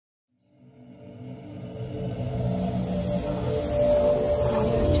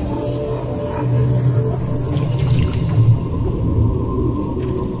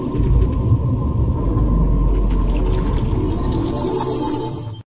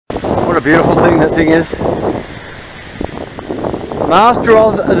a beautiful thing that thing is. Master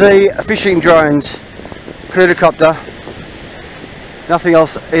of the fishing drones, CutaCopter. Nothing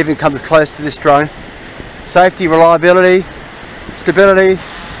else even comes close to this drone. Safety, reliability, stability,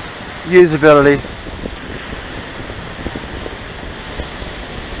 usability.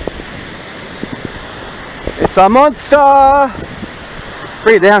 It's a monster!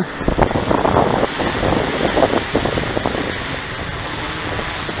 Bring it down.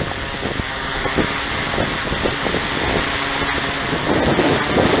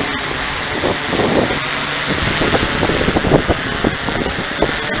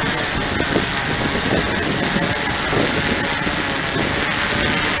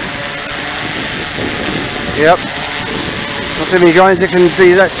 Yep, not too many drones that can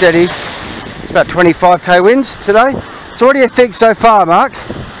be that steady. It's about 25k winds today. So what do you think so far, Mark,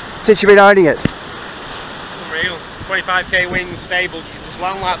 since you've been owning it? Unreal. 25k winds, stable, just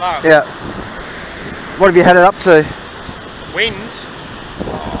land like that. Yeah. What have you had it up to? Winds?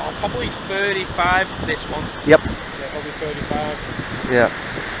 Oh, probably 35 this one. Yep. Yeah, probably 35. Yeah.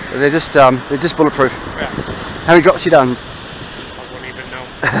 They're just bulletproof. Yeah. How many drops you done? I wouldn't even know.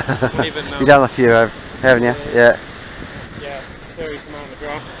 Wouldn't even know. You've done a few, haven't you? Yeah. Yeah, various amount of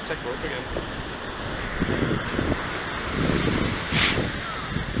drop. Take a look again.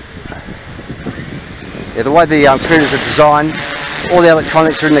 Yeah, the way the Cutas are designed, all the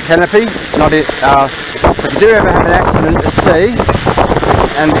electronics are in the canopy. Not it. So if you do ever have an accident at sea,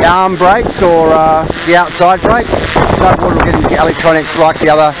 and the arm breaks or the outside breaks, no water will get into the electronics like the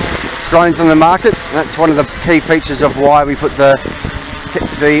other drones on the market. And that's one of the key features of why we put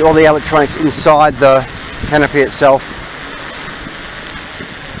all the electronics inside the canopy itself.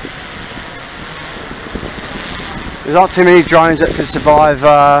 There's not too many drones that can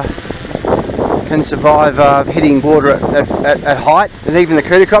survive hitting water at height, and even the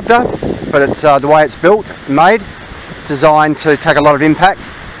CutaCopter, but it's the way it's built and made. It's designed to take a lot of impact.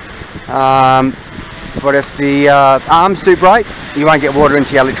 But if the arms do break, you won't get water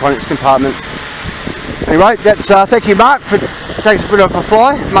into your electronics compartment. Anyway, that's thank you, Mark, for taking us a bit of a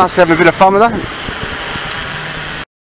fly. Must have a bit of fun with that.